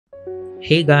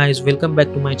Hey guys, welcome back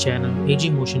to my channel AG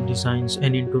Motion Designs,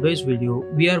 and in today's video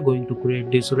we are going to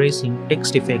create this racing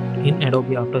text effect in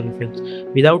Adobe After Effects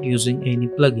without using any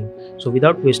plugin. So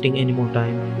without wasting any more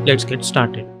time, let's get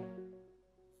started.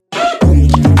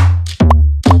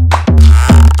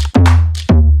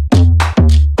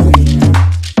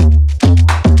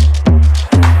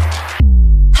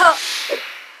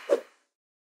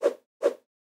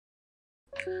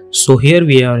 So here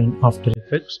we are in After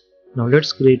Effects. Now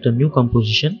let's create a new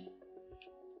composition.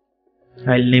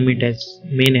 I'll name it as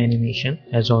main animation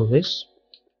as always.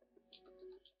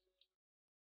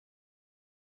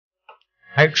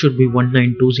 Height should be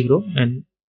 1920 and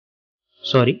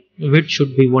width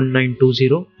should be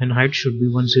 1920 and height should be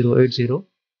 1080.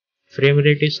 Frame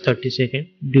rate is 30 seconds,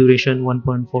 duration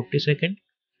 1.40 seconds,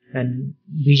 and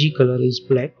BG color is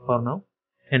black for now.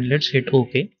 And let's hit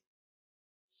OK.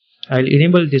 I'll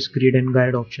enable this grid and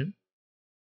guide option.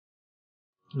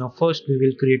 Now first we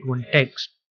will create one text.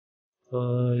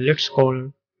 Let's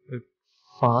call it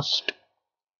fast.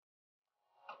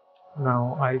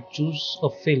 Now I'll choose a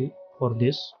fill for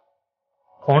this.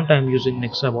 Font I'm using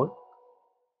Nexabot,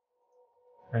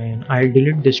 and I'll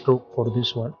delete the stroke for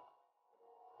this one,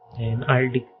 and I'll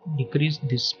decrease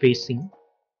this spacing.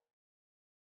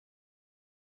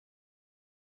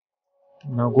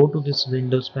 Now go to this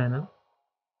Windows panel,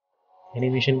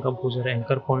 Animation Composer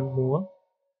Anchor Point Mover,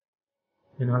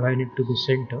 and align it to the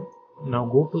center. Now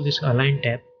go to this Align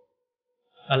tab,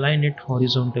 align it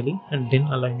horizontally and then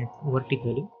align it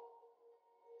vertically.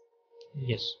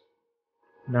 Yes.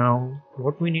 Now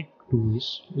what we need to do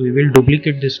is we will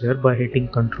duplicate this layer by hitting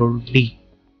Ctrl D,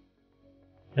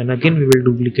 and again we will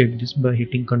duplicate this by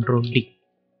hitting Ctrl D.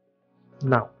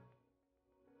 Now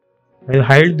I'll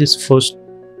hide this first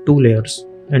two layers,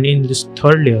 and in this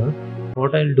third layer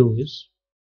what I'll do is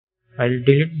I'll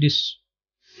delete this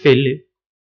fill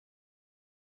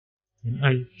and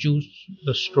I'll choose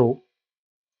the stroke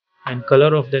and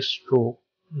color of the stroke.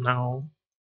 Now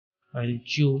I'll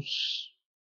choose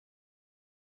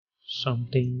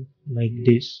something like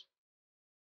this,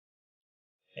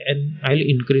 and I'll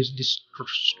increase this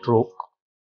stroke.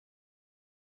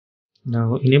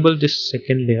 Now enable this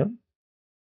second layer.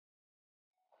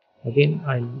 Again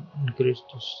I'll increase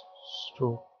this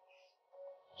stroke,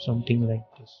 something like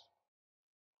this.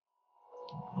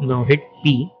 Now hit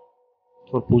P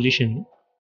for positioning,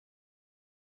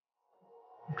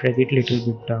 drag it little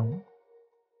bit down.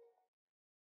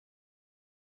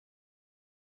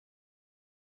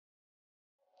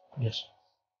 Yes,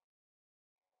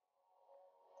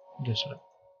 just right.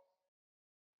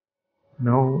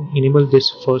 Now enable this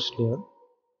first layer.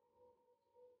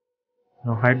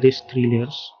 Now hide these three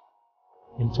layers,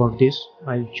 and for this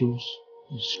I'll choose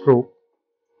the stroke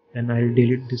and I'll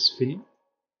delete this fill,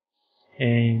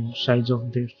 and size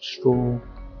of the stroke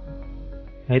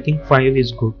I think 5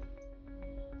 is good.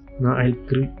 Now I'll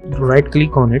right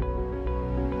click on it,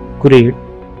 create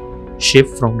shape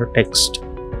from the text.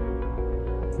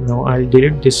 Now I'll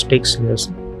delete this text layers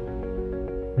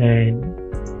and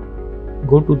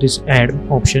go to this add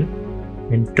option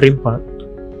and trim path.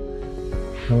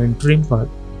 Now in trim path,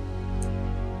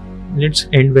 let's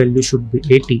end value should be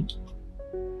 80,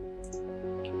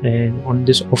 and on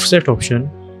this offset option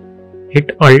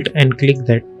hit Alt and click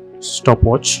that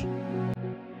stopwatch,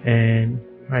 and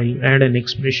I'll add an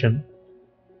expression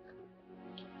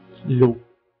low.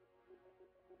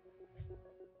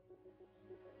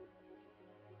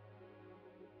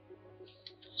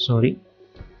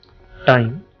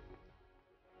 Time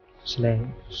slash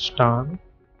star,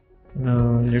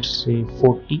 let's say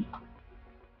 40.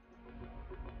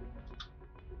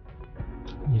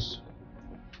 Yes,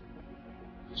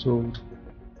 so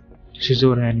this is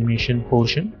our animation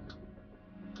portion.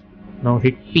 Now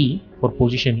hit P for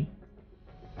positioning.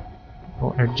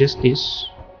 Now adjust this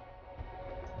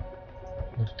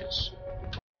like this.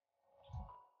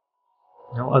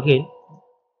 Now again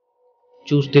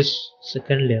choose this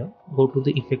second layer, go to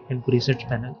the effect and presets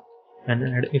panel and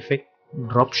add effect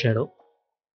drop shadow.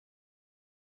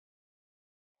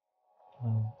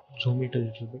 Zoom it a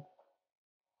little bit,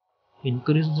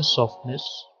 increase the softness,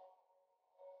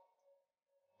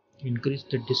 increase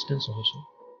the distance also.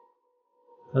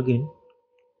 Again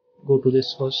go to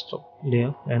this first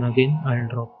layer and again I'll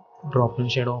drop in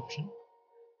shadow option,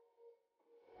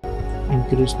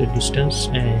 increase the distance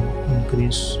and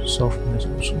increase softness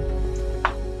also,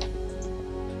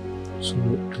 so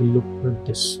it will look like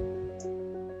this.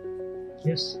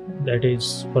 Yes, that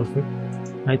is perfect.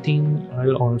 I think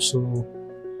I'll also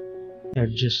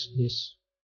adjust this.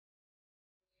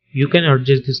 You can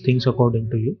adjust these things according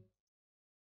to you,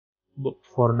 but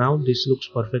for now this looks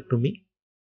perfect to me.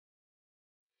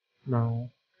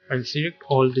 Now I'll select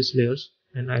all these layers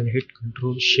and I'll hit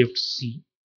Ctrl Shift C.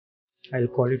 I'll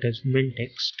call it as main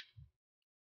text.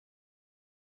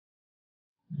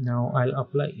 Now I'll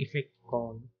apply effect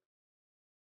called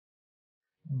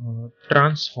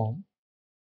transform.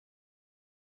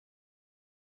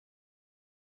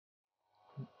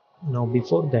 Now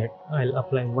before that I'll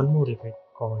apply one more effect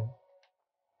called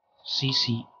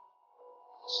CC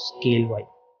scale Y.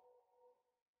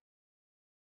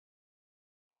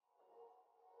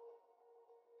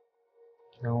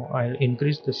 Now I'll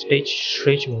increase the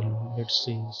stretch value, let's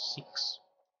say 6,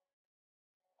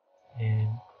 and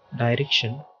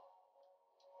direction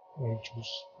I'll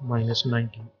choose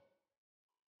 -90,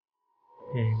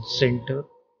 and center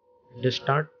at the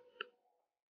start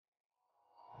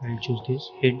I'll choose this,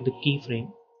 hit the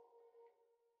keyframe,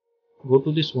 go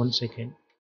to this 1 second,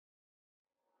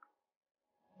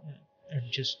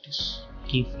 adjust this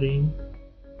keyframe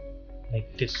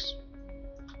like this,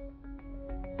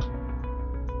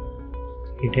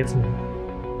 hit F9,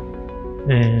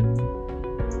 and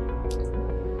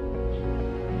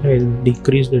I'll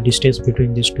decrease the distance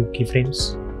between these two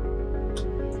keyframes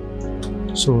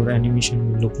so our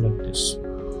animation will look like this.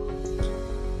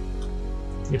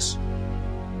 Yes.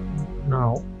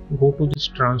 Now go to this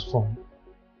transform.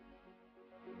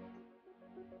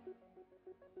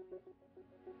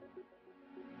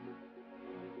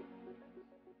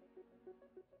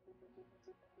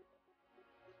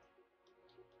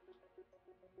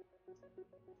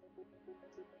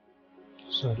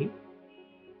 Sorry.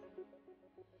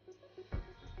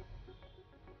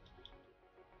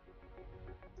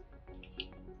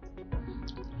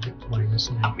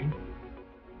 -90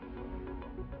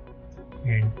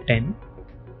 and 10.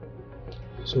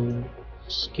 So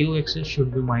skew axis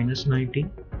should be -90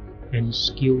 and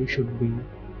skew should be,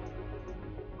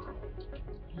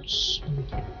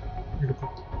 look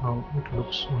at how it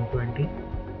looks, 120.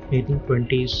 I think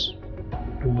 20 is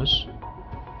too much,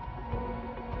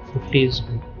 50 is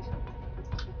good.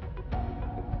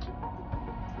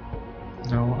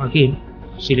 Now again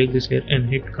select this layer and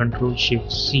hit Ctrl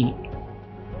Shift C.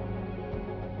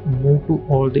 Move to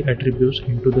all the attributes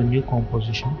into the new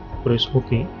composition, press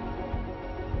OK,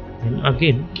 and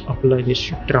again apply this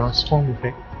transform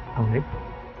effect on it.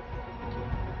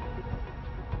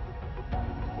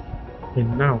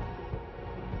 And now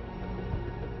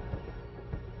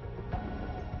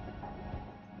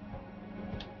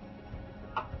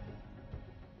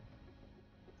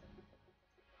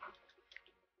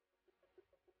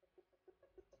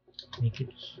make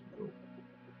it slow.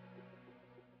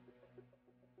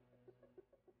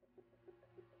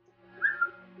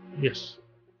 Yes,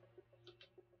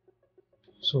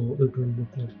 so it will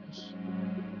look like this.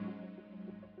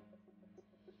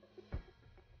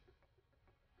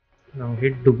 Now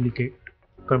hit duplicate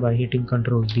by hitting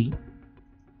Ctrl D.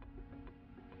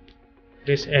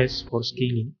 Press S for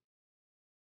scaling.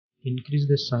 Increase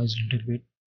the size a little bit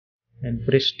and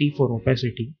press T for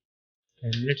opacity,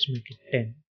 and let's make it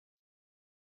 10.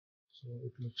 So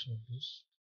it looks like this.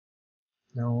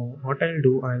 Now what I'll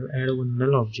do, I'll add one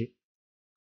null object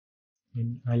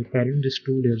and I'll parent these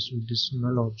two layers with this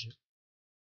null object.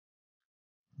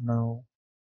 Now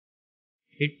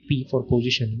hit P for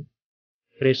positioning,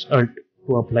 press Alt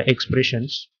to apply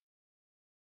expressions.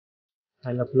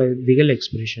 I'll apply wiggle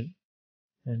expression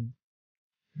and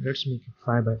let's make it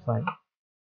 5 by 5.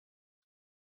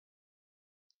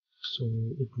 So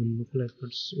it will look like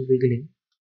it's wiggling.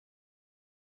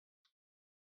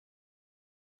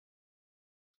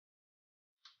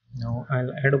 Now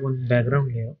I'll add one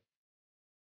background layer.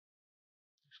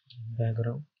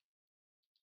 Background.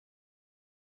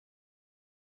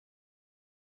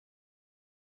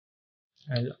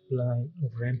 I'll apply a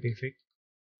ramp effect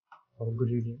for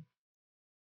gradient.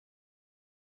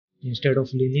 Instead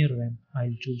of linear ramp,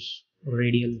 I'll choose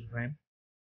radial ramp.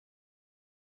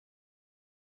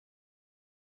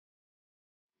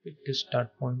 Pick the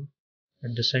start point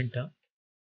at the center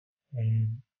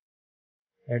and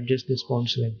adjust this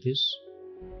fonts like this.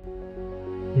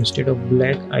 Instead of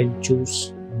black, I'll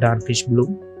choose darkish blue,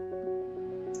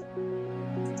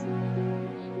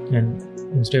 and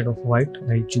instead of white,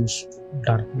 I'll choose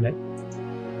dark black.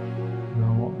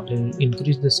 Now I'll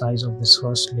increase the size of this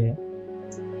first layer.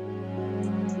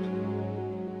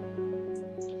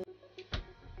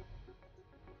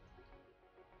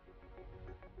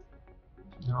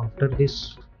 Now after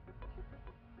this,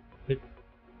 hit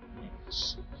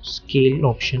scale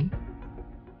option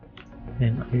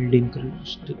and I'll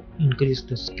increase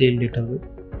the scale little bit.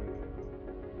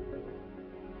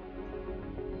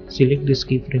 Select these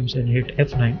keyframes and hit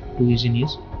F9 to ease in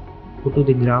ease. Go to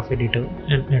the graph editor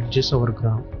and adjust our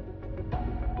graph.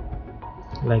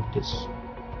 like this.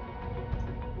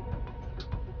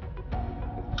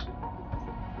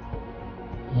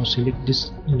 Now select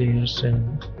these layers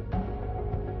and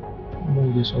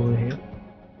move this over here.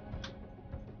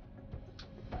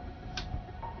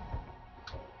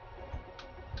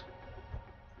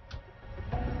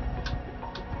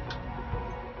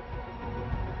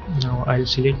 Now I'll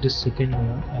select this second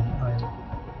layer and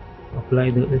I'll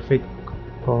apply the effect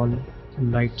called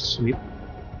light sweep.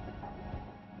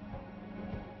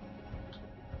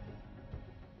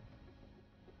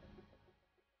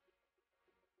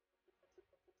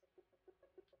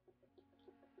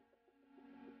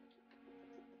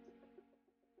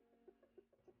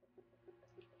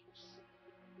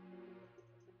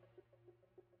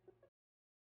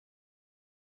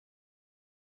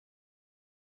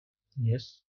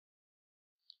 Yes,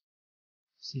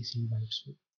 CC light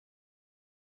sweep.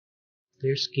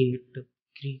 Let's create a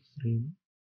keyframe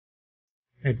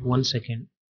at 1 second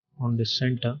on the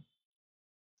center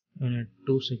and at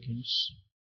 2 seconds,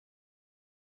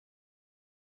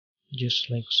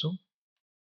 just like so.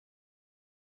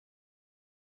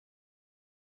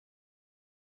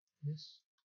 Yes.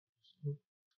 So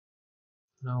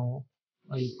now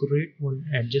I'll create one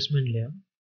adjustment layer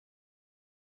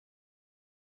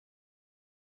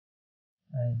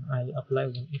and I'll apply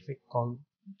one effect called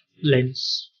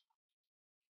lens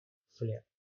flare.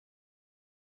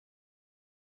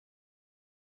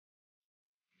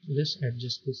 Let's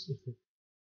adjust this effect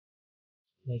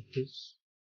like this.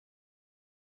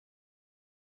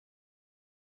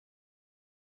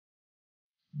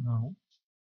 Now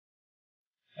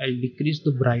I'll decrease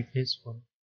the brightness for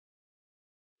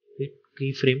hit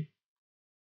keyframe,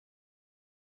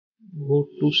 go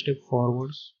 2 steps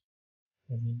forwards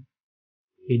and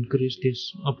increase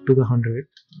this up to the 100,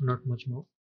 not much more.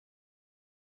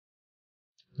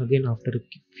 Again after a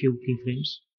few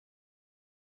keyframes,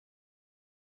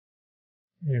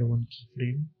 add one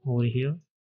keyframe over here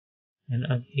and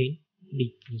again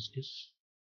decrease this.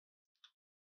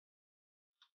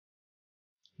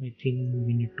 I think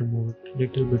we need to move it a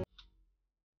little bit.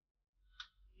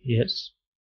 Yes.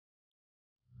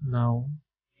 Now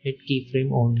hit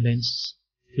keyframe on lens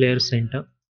flare center,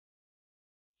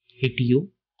 hit U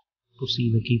to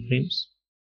see the keyframes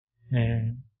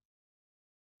and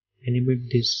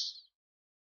animate this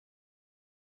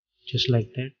just like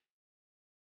that.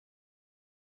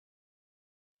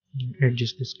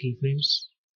 Adjust these keyframes.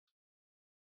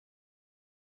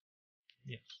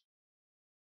 Yes.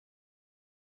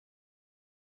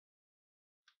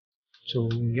 So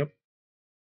yep,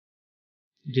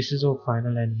 this is our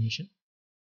final animation.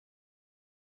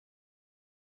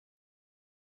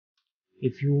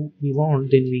 If we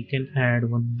want, then we can add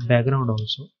one background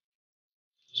also.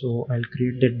 So I'll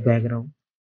create that background.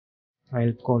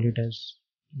 I'll call it as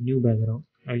new background.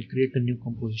 I'll create a new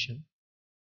composition.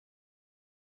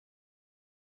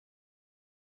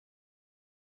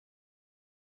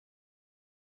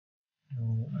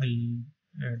 Now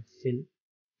I'll add fill.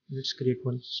 Let's create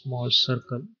one small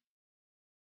circle.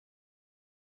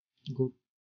 Go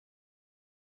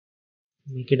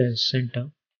make it as center.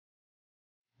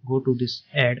 Go to this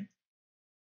add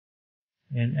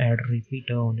and add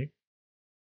repeater on it.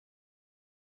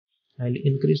 I'll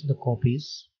increase the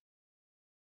copies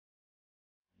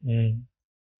and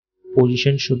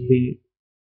position should be,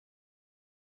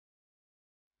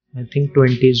 I think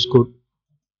 20 is good.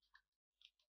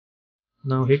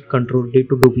 Now hit Ctrl D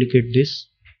to duplicate this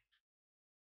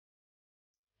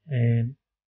and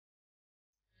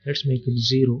let's make it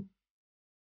 0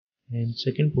 and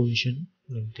second position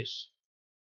like this.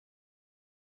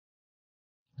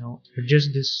 Now adjust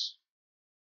this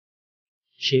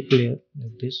shape layer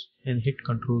like this and hit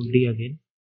Ctrl D again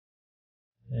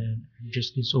and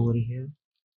adjust this over here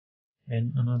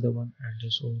and another one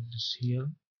adjust over this here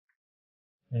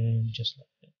and just like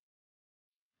that.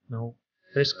 Now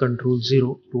press Ctrl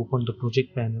 0 to open the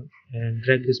project panel and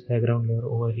drag this background layer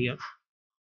over here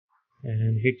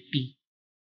and hit T.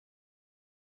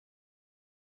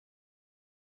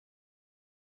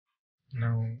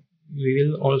 Now we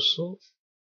will also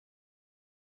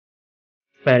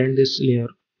parent this layer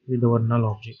with our null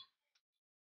object.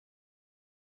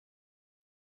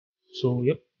 So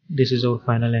yep, this is our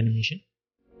final animation.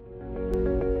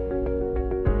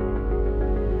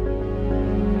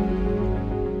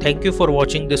 Thank you for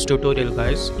watching this tutorial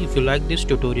guys. If you like this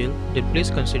tutorial then please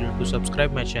consider to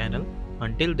subscribe my channel.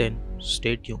 Until then,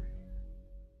 stay tuned.